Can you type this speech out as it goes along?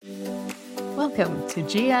Welcome to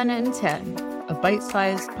GN in 10, a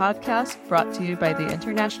bite-sized podcast brought to you by the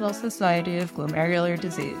International Society of Glomerular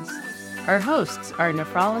Disease. Our hosts are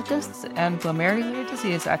nephrologists and glomerular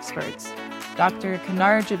disease experts, Dr.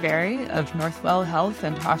 Kinar Jabari of Northwell Health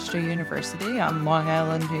and Hofstra University on Long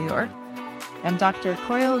Island, New York, and Dr.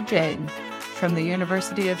 Koil Jain from the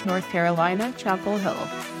University of North Carolina, Chapel Hill.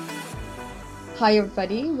 Hi,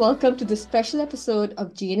 everybody. Welcome to this special episode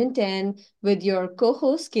of GN in 10 with your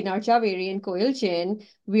co-hosts, Kinar Jabari and Koil Jain.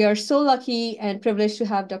 We are so lucky and privileged to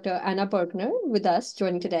have Dr. Anna Burgner with us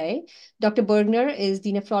joining today. Dr. Burgner is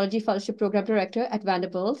the Nephrology Fellowship Program Director at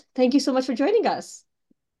Vanderbilt. Thank you so much for joining us.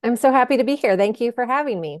 I'm so happy to be here. Thank you for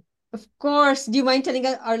having me. Of course. Do you mind telling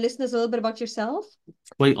our listeners a little bit about yourself?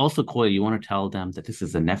 Well, also, Koil, you want to tell them that this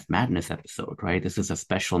is a NephMadness episode, right? This is a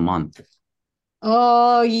special month.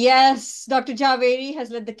 Oh, yes. Dr. Javeri has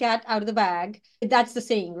let the cat out of the bag. That's the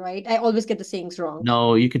saying, right? I always get the sayings wrong.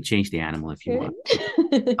 No, you could change the animal if you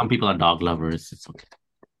want. Some people are dog lovers. It's okay.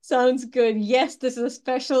 Sounds good. Yes, this is a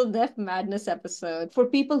special NephMadness episode. For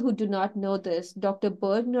people who do not know this, Dr.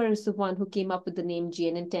 Burgner is the one who came up with the name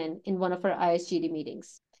GN10 in one of our ISGD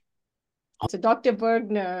meetings. So Dr.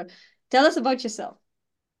 Burgner, tell us about yourself.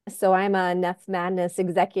 So I'm a NephMadness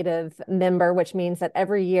executive member, which means that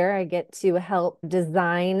every year I get to help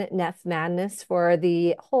design NephMadness for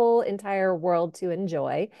the whole entire world to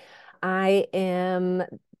enjoy. I am,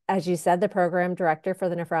 as you said, the program director for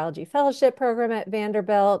the Nephrology Fellowship Program at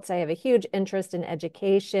Vanderbilt. I have a huge interest in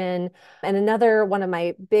education. And another one of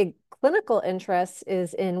my big clinical interests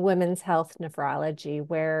is in women's health nephrology,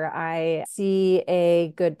 where I see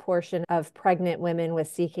a good portion of pregnant women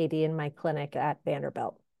with CKD in my clinic at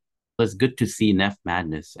Vanderbilt. It's good to see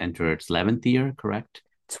NephMadness enter its 11th year, correct?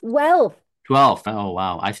 12. 12. Oh,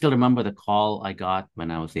 wow. I still remember the call I got when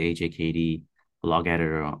I was the AJKD blog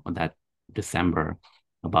editor on that December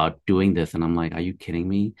about doing this. And I'm like, are you kidding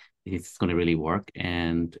me? It's going to really work.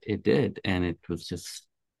 And it did. And it was just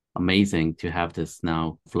amazing to have this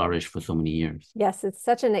now flourish for so many years. Yes, it's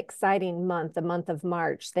such an exciting month, the month of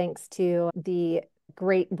March, thanks to the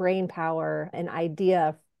great brain power and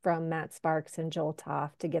idea from Matt Sparks and Joel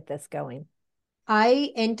Toff to get this going.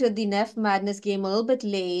 I entered the NephMadness game a little bit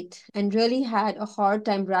late and really had a hard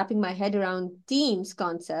time wrapping my head around themes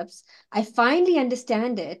concepts. I finally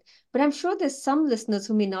understand it, but I'm sure there's some listeners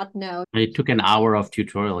who may not know. It took an hour of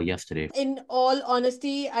tutorial yesterday. In all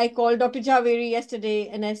honesty, I called Dr. Javeri yesterday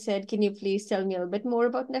and I said, can you please tell me a little bit more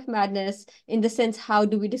about NephMadness in the sense, how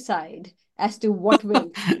do we decide as to what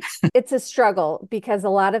wins? It's a struggle because a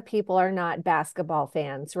lot of people are not basketball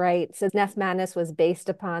fans, right? So NephMadness was based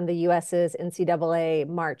upon the US's NCAA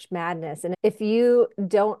March Madness. And if you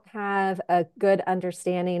don't have a good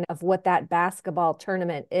understanding of what that basketball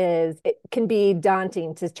tournament is, it can be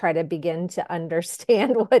daunting to try to begin to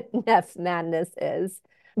understand what NephMadness is.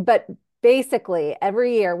 But basically,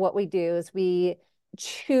 every year, what we do is we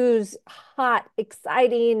choose hot,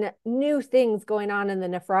 exciting, new things going on in the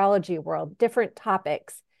nephrology world, different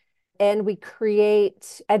topics. And we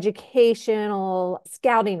create educational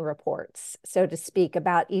scouting reports, so to speak,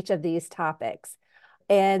 about each of these topics.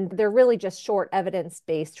 And they're really just short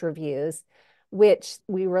evidence-based reviews, which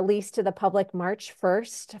we release to the public March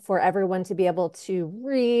 1st for everyone to be able to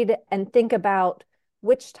read and think about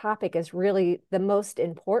which topic is really the most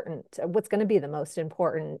important, what's going to be the most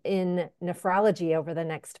important in nephrology over the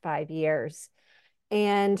next 5 years.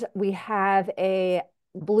 And we have a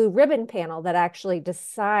blue ribbon panel that actually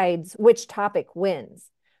decides which topic wins.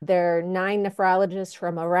 There are 9 nephrologists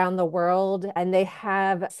from around the world, and they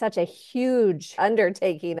have such a huge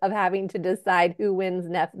undertaking of having to decide who wins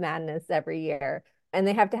NephMadness every year. And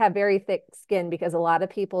they have to have very thick skin because a lot of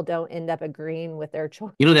people don't end up agreeing with their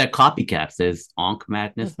choice. You know, there are copycats. There's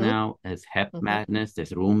NephMadness now. There's HepMadness.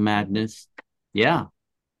 There's RheumMadness. Yeah.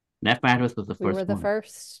 NephMadness was the first one. We were the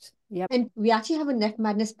first. Yep. And we actually have a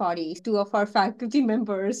NephMadness party. 2 of our faculty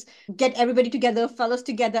members get everybody together, fellows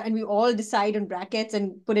together, and we all decide on brackets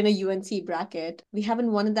and put in a UNC bracket. We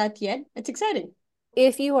haven't won that yet. It's exciting.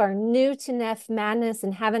 If you are new to NephMadness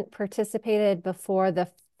and haven't participated before, the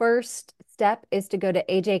first step is to go to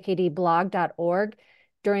ajkdblog.org.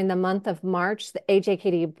 During the month of March, the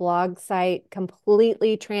AJKD blog site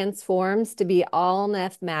completely transforms to be all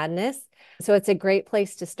NephMadness. So it's a great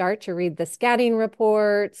place to start to read the scouting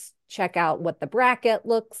reports, check out what the bracket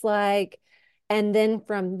looks like. And then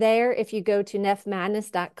from there, if you go to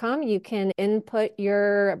nephmadness.com, you can input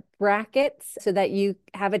your brackets so that you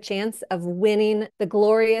have a chance of winning the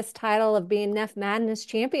glorious title of being NephMadness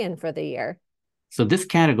champion for the year. So this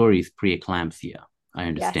category is preeclampsia, I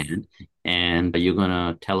understand. Yes. And you're going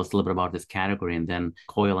to tell us a little bit about this category, and then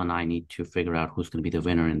Koil and I need to figure out who's going to be the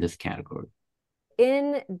winner in this category.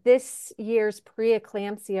 In this year's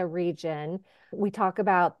preeclampsia region, we talk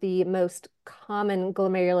about the most common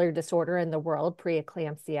glomerular disorder in the world,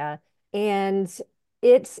 preeclampsia, and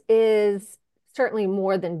it is certainly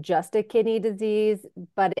more than just a kidney disease,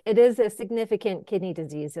 but it is a significant kidney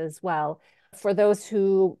disease as well. For those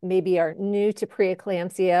who maybe are new to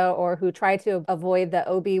preeclampsia or who try to avoid the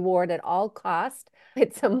OB ward at all cost,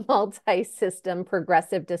 it's a multi-system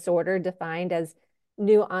progressive disorder defined as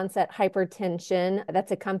new onset hypertension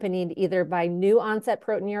that's accompanied either by new onset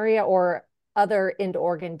proteinuria or other end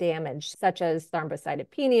organ damage, such as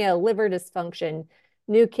thrombocytopenia, liver dysfunction,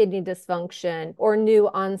 new kidney dysfunction, or new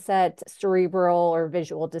onset cerebral or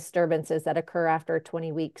visual disturbances that occur after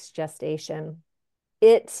 20 weeks gestation.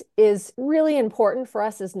 It is really important for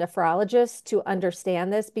us as nephrologists to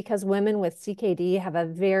understand this because women with CKD have a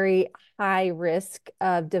very high risk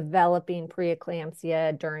of developing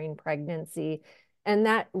preeclampsia during pregnancy. And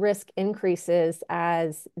that risk increases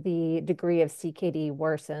as the degree of CKD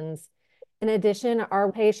worsens. In addition,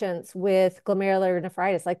 our patients with glomerular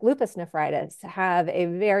nephritis, like lupus nephritis, have a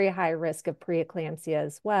very high risk of preeclampsia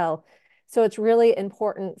as well. So it's really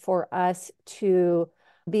important for us to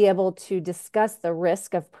be able to discuss the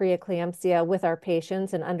risk of preeclampsia with our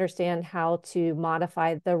patients and understand how to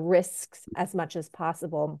modify the risks as much as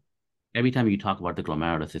possible. Every time you talk about the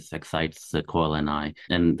glomerulus, it excites Coyle and I.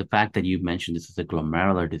 And the fact that you've mentioned this is a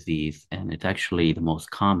glomerular disease and it's actually the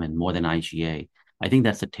most common, more than IgA, I think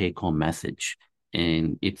that's a take-home message.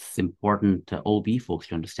 And it's important to OB folks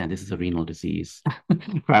to understand this is a renal disease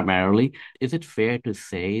primarily. Is it fair to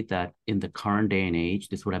say that in the current day and age,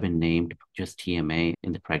 this would have been named just TMA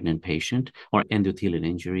in the pregnant patient or endothelial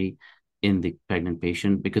injury in the pregnant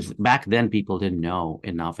patient? Because back then people didn't know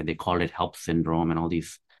enough and they called it HELP syndrome and all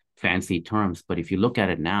these fancy terms. But if you look at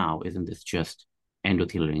it now, isn't this just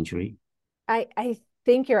endothelial injury? I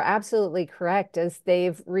think you're absolutely correct, as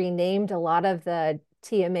they've renamed a lot of the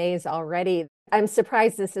TMAs already. I'm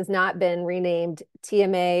surprised this has not been renamed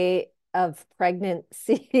TMA of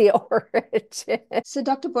pregnancy origin. So,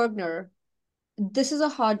 Dr. Burgner, this is a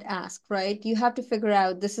hard ask, right? You have to figure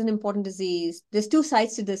out this is an important disease. There's two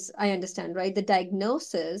sides to this, I understand, right? The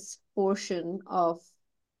diagnosis portion of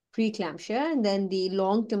preeclampsia and then the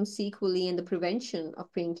long-term sequelae and the prevention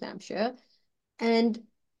of preeclampsia. And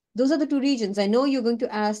those are the two regions. I know you're going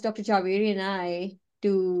to ask Dr. Javeri and I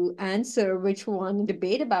to answer which one,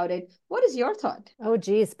 debate about it. What is your thought? Oh,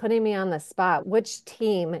 geez, putting me on the spot. Which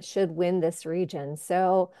team should win this region?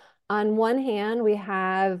 So on one hand, we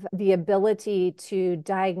have the ability to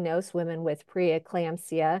diagnose women with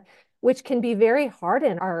preeclampsia, which can be very hard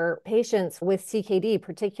in our patients with CKD,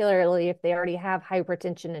 particularly if they already have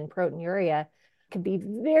hypertension and proteinuria. Can be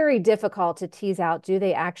very difficult to tease out, do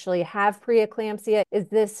they actually have preeclampsia? Is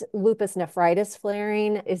this lupus nephritis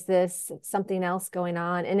flaring? Is this something else going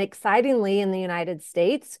on? And excitingly, in the United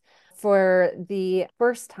States, for the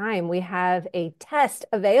first time, we have a test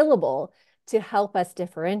available to help us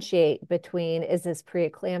differentiate between is this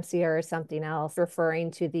preeclampsia or something else,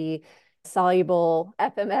 referring to the soluble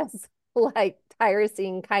FMS like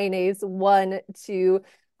tyrosine kinase 1 to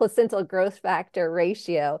placental growth factor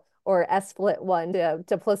ratio, or SFLT1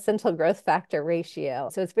 to placental growth factor ratio.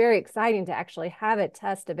 So it's very exciting to actually have a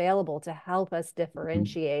test available to help us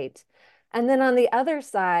differentiate. And then on the other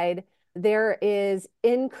side, there is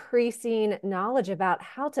increasing knowledge about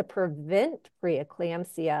how to prevent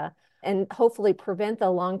preeclampsia and hopefully prevent the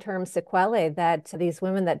long-term sequelae that these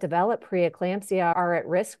women that develop preeclampsia are at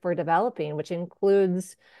risk for developing, which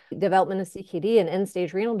includes development of CKD and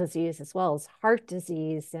end-stage renal disease, as well as heart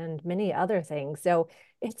disease and many other things. So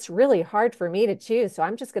it's really hard for me to choose. So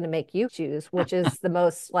I'm just going to make you choose which is the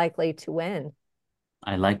most likely to win.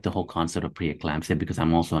 I like the whole concept of preeclampsia because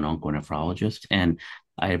I'm also an onconephrologist. And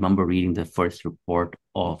I remember reading the first report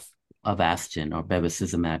of Avastin or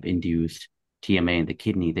bevacizumab-induced TMA in the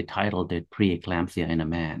kidney. They titled it Preeclampsia in a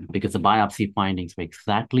Man because the biopsy findings were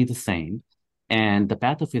exactly the same. And the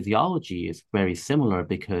pathophysiology is very similar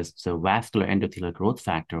because the vascular endothelial growth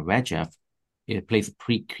factor, VEGF, it plays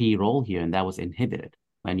a key role here, and that was inhibited.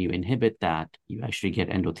 When you inhibit that, you actually get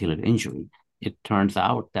endothelial injury. It turns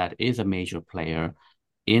out that is a major player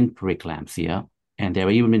in preeclampsia. And there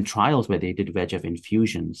have even been trials where they did VEGF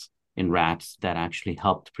infusions in rats that actually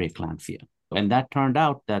helped preeclampsia. And that turned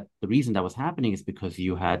out that the reason that was happening is because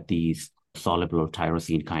you had these soluble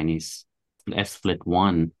tyrosine kinase,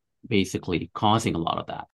 SFLT1, basically causing a lot of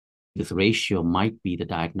that. This ratio might be the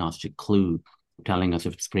diagnostic clue telling us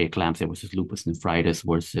if it's preeclampsia versus lupus nephritis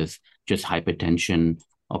versus just hypertension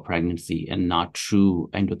or pregnancy and not true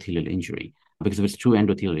endothelial injury. Because if it's true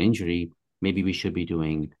endothelial injury, maybe we should be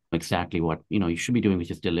doing exactly what, you should be doing,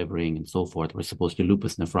 which is delivering and so forth. We're supposed to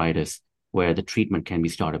lupus nephritis, where the treatment can be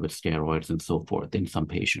started with steroids and so forth in some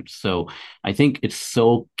patients. So I think it's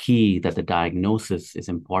so key that the diagnosis is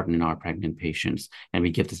important in our pregnant patients, and we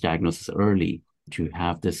give this diagnosis early to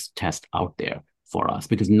have this test out there for us,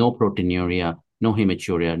 because no proteinuria, no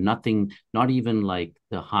hematuria, nothing, not even like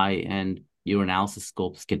the high-end urinalysis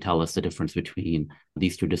scopes can tell us the difference between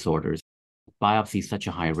these two disorders. Biopsy is such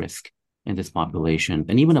a high risk in this population.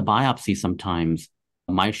 And even a biopsy sometimes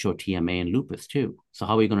might show TMA and lupus too. So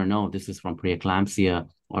how are we going to know this is from preeclampsia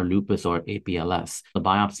or lupus or APLS? The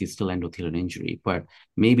biopsy is still endothelial injury, but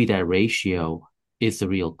maybe that ratio is the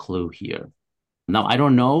real clue here. Now, I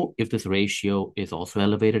don't know if this ratio is also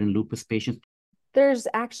elevated in lupus patients. There's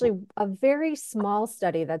actually a very small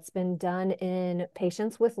study that's been done in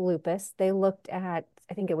patients with lupus. They looked at,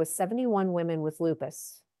 I think it was 71 women with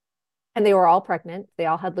lupus, and they were all pregnant. They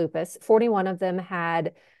all had lupus. 41 of them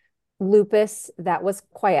had lupus that was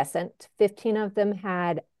quiescent. 15 of them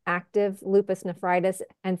had active lupus nephritis,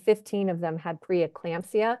 and 15 of them had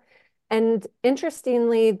preeclampsia. And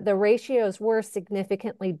interestingly, the ratios were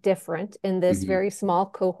significantly different in this very small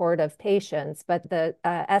cohort of patients, but the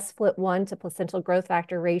sFlt1 to placental growth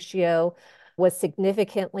factor ratio was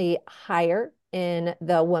significantly higher in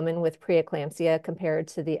the woman with preeclampsia compared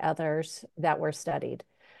to the others that were studied.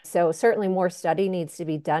 So certainly more study needs to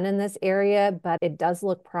be done in this area, but it does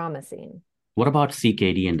look promising. What about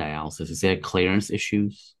CKD and dialysis? Is there clearance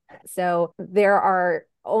issues? So there are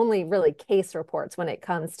only really case reports when it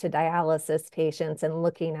comes to dialysis patients and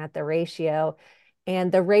looking at the ratio.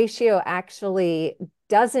 And the ratio actually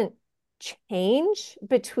doesn't change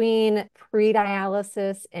between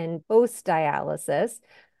pre-dialysis and post-dialysis,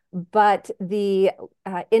 but the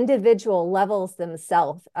individual levels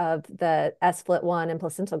themselves of the sFlt1 and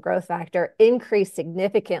placental growth factor increase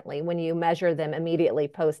significantly when you measure them immediately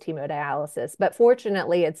post-hemodialysis. But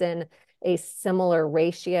fortunately, it's in a similar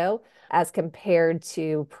ratio as compared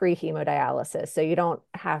to pre-hemodialysis. So you don't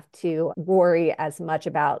have to worry as much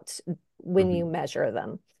about when you measure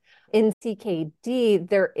them. In CKD,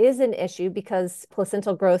 there is an issue because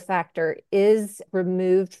placental growth factor is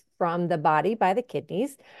removed from the body by the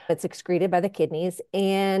kidneys. It's excreted by the kidneys.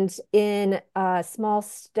 And in a small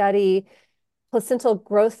study, placental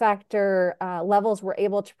growth factor levels were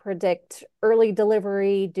able to predict early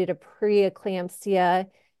delivery due to preeclampsia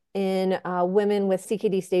in women with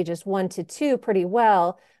CKD stages 1 to 2 pretty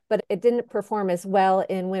well, but it didn't perform as well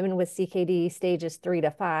in women with CKD stages 3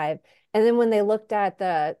 to 5. And then when they looked at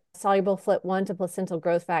the soluble FLT1 to placental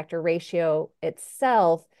growth factor ratio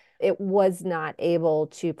itself, it was not able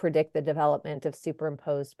to predict the development of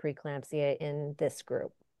superimposed preeclampsia in this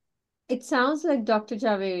group. It sounds like Dr.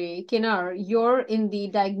 Javeri, Kinar, you're in the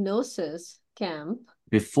diagnosis camp.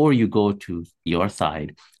 Before you go to your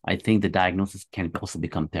side, I think the diagnosis can also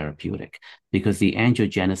become therapeutic, because the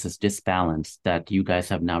angiogenesis disbalance that you guys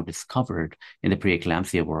have now discovered in the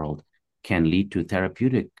preeclampsia world can lead to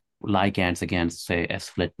therapeutic ligands against, say,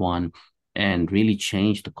 sFlt1, and really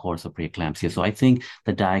change the course of preeclampsia. So I think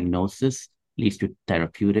the diagnosis leads to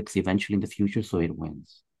therapeutics eventually in the future, so it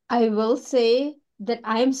wins. I will say that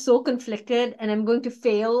I am so conflicted and I'm going to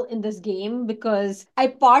fail in this game because I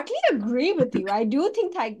partly agree with you. I do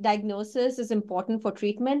think diagnosis is important for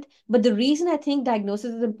treatment, but the reason I think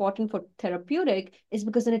diagnosis is important for therapeutic is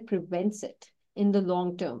because then it prevents it in the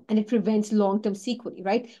long term, and it prevents long-term sequelae,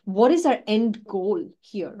 right? What is our end goal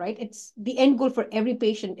here, right? It's the end goal for every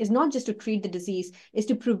patient is not just to treat the disease, is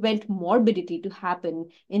to prevent morbidity to happen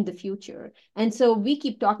in the future. And so we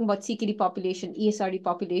keep talking about CKD population, ESRD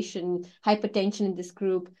population, hypertension in this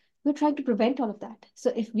group. We're trying to prevent all of that.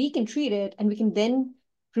 So if we can treat it and we can then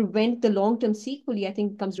prevent the long-term sequelae, I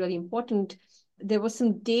think becomes really important. There was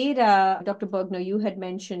some data, Dr. Burgner, you had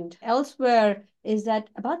mentioned elsewhere, is that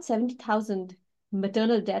about 70,000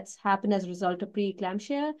 maternal deaths happen as a result of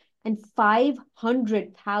preeclampsia and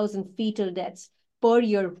 500,000 fetal deaths per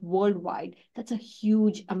year worldwide. That's a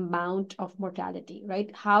huge amount of mortality,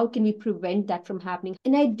 right? How can we prevent that from happening?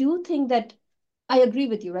 And I do think that I agree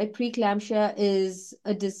with you, right? Preeclampsia is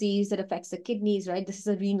a disease that affects the kidneys, right? This is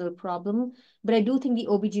a renal problem. But I do think the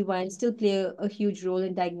OBGYNs still play a huge role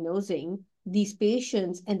in diagnosing these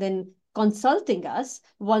patients and then consulting us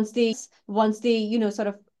once they sort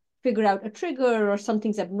of figure out a trigger or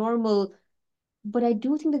something's abnormal. But I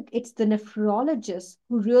do think that it's the nephrologists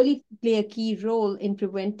who really play a key role in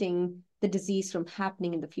preventing the disease from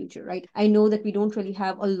happening in the future, right? I know that we don't really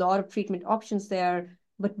have a lot of treatment options there,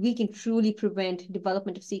 but we can truly prevent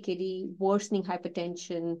development of CKD, worsening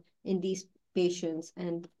hypertension in these patients,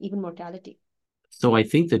 and even mortality. So I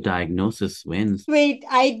think the diagnosis wins. Wait,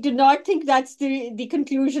 I do not think that's the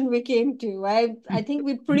conclusion we came to. I think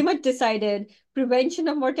we pretty much decided prevention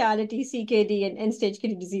of mortality, CKD, and end-stage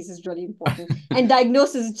kidney disease is really important. And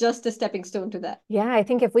diagnosis is just a stepping stone to that. Yeah, I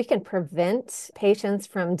think if we can prevent patients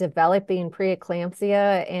from developing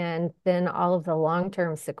preeclampsia and then all of the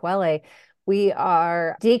long-term sequelae, we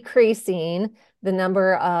are decreasing the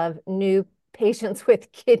number of new patients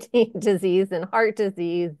with kidney disease and heart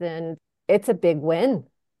disease, and it's a big win.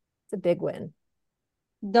 It's a big win.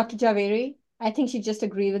 Dr. Javeri, I think she just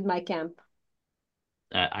agreed with my camp.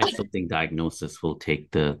 I still think diagnosis will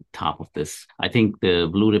take the top of this. I think the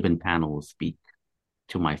blue ribbon panel will speak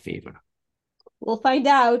to my favor. We'll find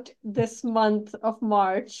out this month of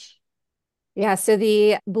March. Yeah, so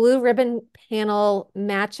the blue ribbon panel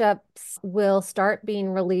matchups will start being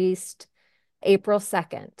released April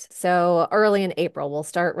 2nd. So early in April, we'll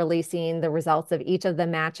start releasing the results of each of the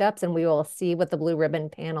matchups, and we will see what the blue ribbon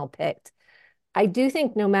panel picked. I do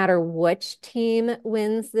think no matter which team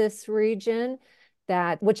wins this region,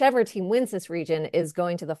 that whichever team wins this region is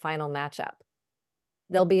going to the final matchup.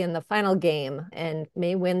 They'll be in the final game and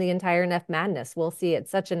may win the entire NephMadness. We'll see.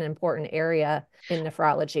 It's such an important area in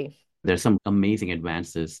nephrology. There's some amazing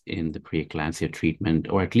advances in the preeclampsia treatment,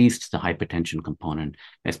 or at least the hypertension component,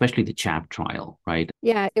 especially the CHAP trial, right?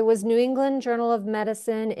 Yeah, it was New England Journal of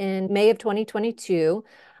Medicine in May of 2022.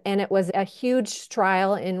 And it was a huge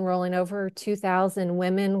trial enrolling over 2,000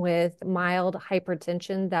 women with mild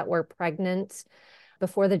hypertension that were pregnant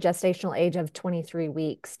before the gestational age of 23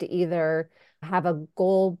 weeks to either have a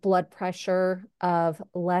goal blood pressure of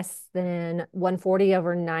less than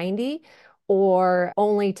 140/90 or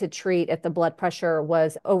only to treat if the blood pressure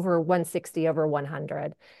was over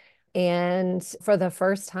 160/100. And for the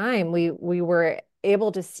first time, we were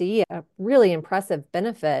able to see a really impressive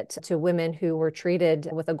benefit to women who were treated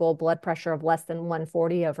with a goal blood pressure of less than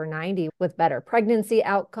 140/90 with better pregnancy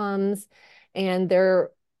outcomes. And there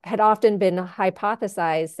had often been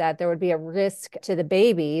hypothesized that there would be a risk to the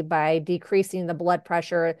baby by decreasing the blood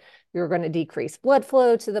pressure. You were going to decrease blood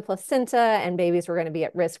flow to the placenta, and babies were going to be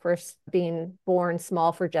at risk for being born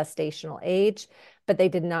small for gestational age. But they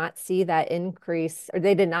did not see that increase, or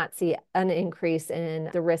they did not see an increase in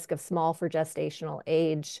the risk of small for gestational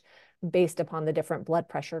age based upon the different blood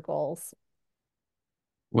pressure goals.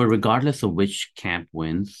 Well, regardless of which camp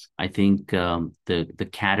wins, I think the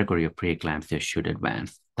category of preeclampsia should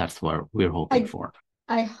advance. That's what we're hoping for.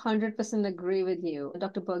 I 100% agree with you.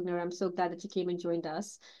 Dr. Burgner, I'm so glad that you came and joined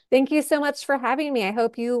us. Thank you so much for having me. I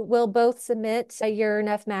hope you will both submit your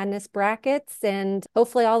NephMadness brackets, and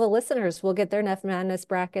hopefully all the listeners will get their NephMadness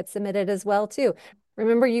brackets submitted as well too.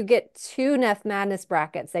 Remember, you get 2 NephMadness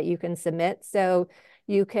brackets that you can submit, so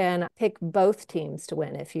you can pick both teams to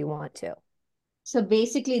win if you want to. So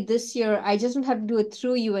basically this year, I just don't have to do it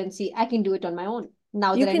through UNC. I can do it on my own.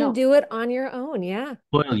 Now You that I know. can do it on your own, yeah.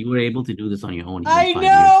 Well, you were able to do this on your own even I 5 know,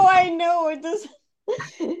 years ago. I know. It does.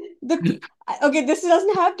 Okay, this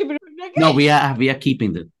doesn't have to be. No, we are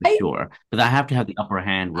keeping the sure, but I have to have the upper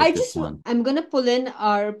hand with this one. I'm gonna pull in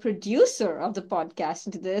our producer of the podcast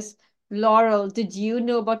into this. Laurel, did you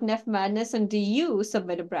know about NephMadness, and do you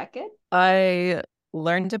submit a bracket? I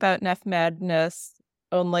learned about NephMadness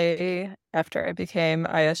only after I became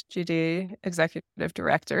ISGD executive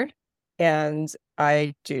director, and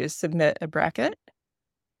I do submit a bracket,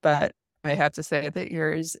 but I have to say that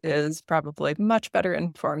yours is probably much better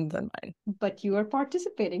informed than mine. But you are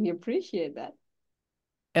participating. We appreciate that.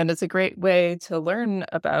 And it's a great way to learn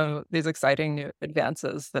about these exciting new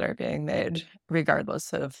advances that are being made,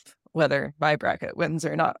 regardless of whether my bracket wins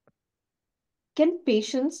or not. Can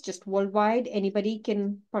patients just worldwide, anybody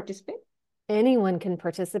can participate? Anyone can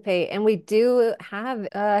participate. And we do have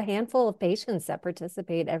a handful of patients that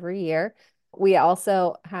participate every year. We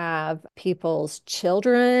also have people's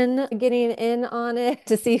children getting in on it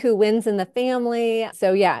to see who wins in the family.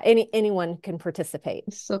 So yeah, anyone can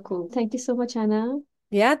participate. So cool. Thank you so much, Anna.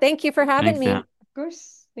 Yeah, thank you for having me. Of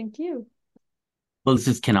course. Thank you. Well, this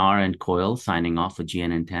is Kenar and Coyle signing off for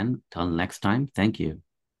GN in 10. Till next time, thank you.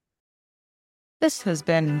 This has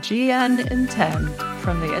been GN in 10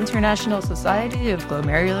 from the International Society of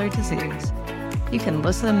Glomerular Disease. You can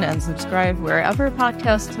listen and subscribe wherever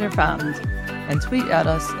podcasts are found, and tweet at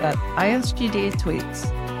us at ISGD Tweets.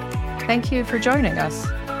 Thank you for joining us.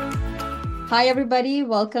 Hi, everybody.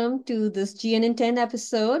 Welcome to this GN in 10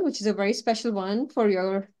 episode, which is a very special one for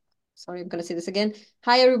your... Sorry, I'm going to say this again.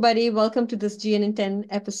 Hi, everybody. Welcome to this GN in 10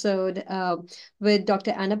 episode with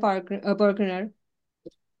Dr. Anna Burgner.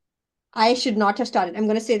 I should not have started. I'm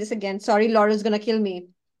going to say this again. Sorry, Laura's going to kill me.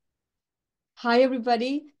 Hi,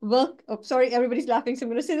 everybody. Sorry, everybody's laughing, so I'm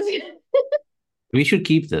going to say this again. We should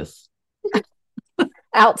keep this.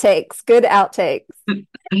 Outtakes, good outtakes.